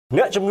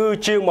អ្នកជំងឺ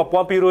ជាង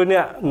1200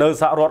នាក់នៅ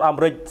សហរដ្ឋអា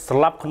មេរិកស្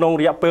លាប់ក្នុង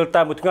រយៈពេល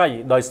តែមួយថ្ងៃ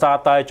ដោយសារ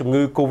តែជំ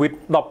ងឺ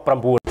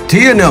Covid-10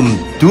 TNM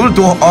ទូរទ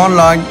ស្សន៍អន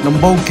ឡាញដំ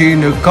បូងគេ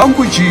នៅកម្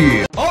ពុជា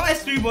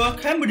SUBCRIBE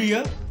ខេមរា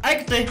ឯក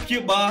ទេសជា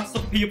បាសុ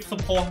ខភាពស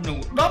ម្ផស្សនិង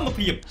ឧត្តម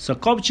ភាពសា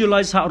កលវិទ្យាល័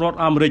យសហរដ្ឋ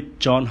អាមេរិក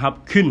John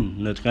Hopkins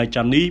នៅថ្ងៃ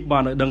ច័ន្ទនេះបា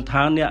នឲ្យដឹង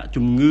ថាអ្នក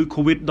ជំងឺ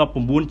Covid-19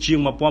 ជាង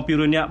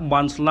1200នាក់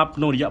បានស្លាប់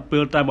ក្នុងរយៈពេ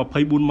លតែ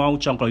24ម៉ោង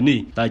ចុងក្រោយនេះ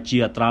តែជា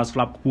អត្រាស្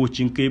លាប់ខ្ពស់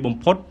ជាងគេបំ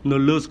ផុតនៅ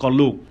លើសកល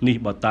លោកនេះ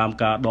បើតាម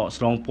ការដក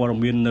ស្រង់ព័ត៌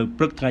មាននៅ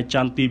ព្រឹកថ្ងៃ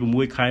ច័ន្ទទី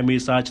6ខែមេ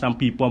សាឆ្នាំ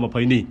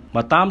2020នេះ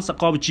បើតាមសា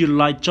កលវិទ្យា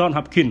ល័យ John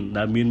Hopkins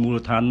ដែលមានមូល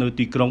ដ្ឋាននៅ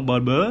ទីក្រុង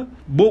Boulder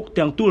បូក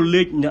ទាំងតួ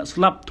លេខអ្នកស្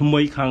លាប់ថ្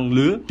មីខាង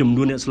លើចំ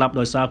នួនអ្នកស្លាប់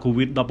ដោយសារ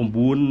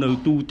Covid-19 នៅ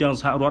ទូទាំង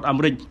សហរដ្ឋអា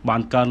មេរិកបា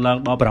នកើនឡើង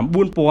ដល់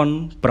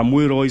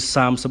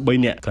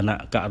 9633 នាក់ខណៈ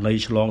ករណី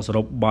ឆ្លងស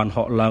រុបបានហ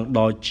ក់ឡើងដ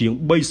ល់ជាង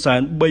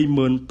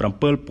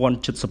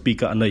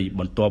 337,072 ករណី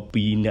បន្ទាប់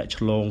ពីអ្នក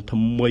ឆ្លងថ្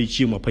មី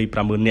ជាង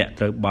 25,000 នាក់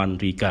ត្រូវបាន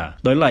រាយការណ៍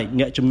ដោយឡែក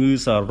អ្នកជំងឺ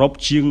សរុប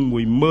ជាង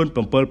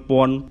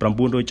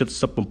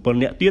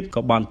 17,977 នាក់ទៀត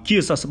ក៏បានជា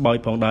សះស្បើយ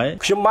ផងដែរ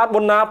ខ្ញុំបាទ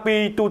ប៊ុនណាពី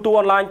ទូត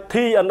អនឡាញ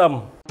TNM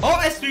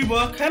SUBCRIBE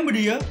ខេម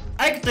រា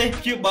ឯកទេស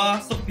ជាបា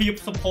សុខភាព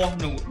សម្ផស្ស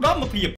និងឧត្តមភាព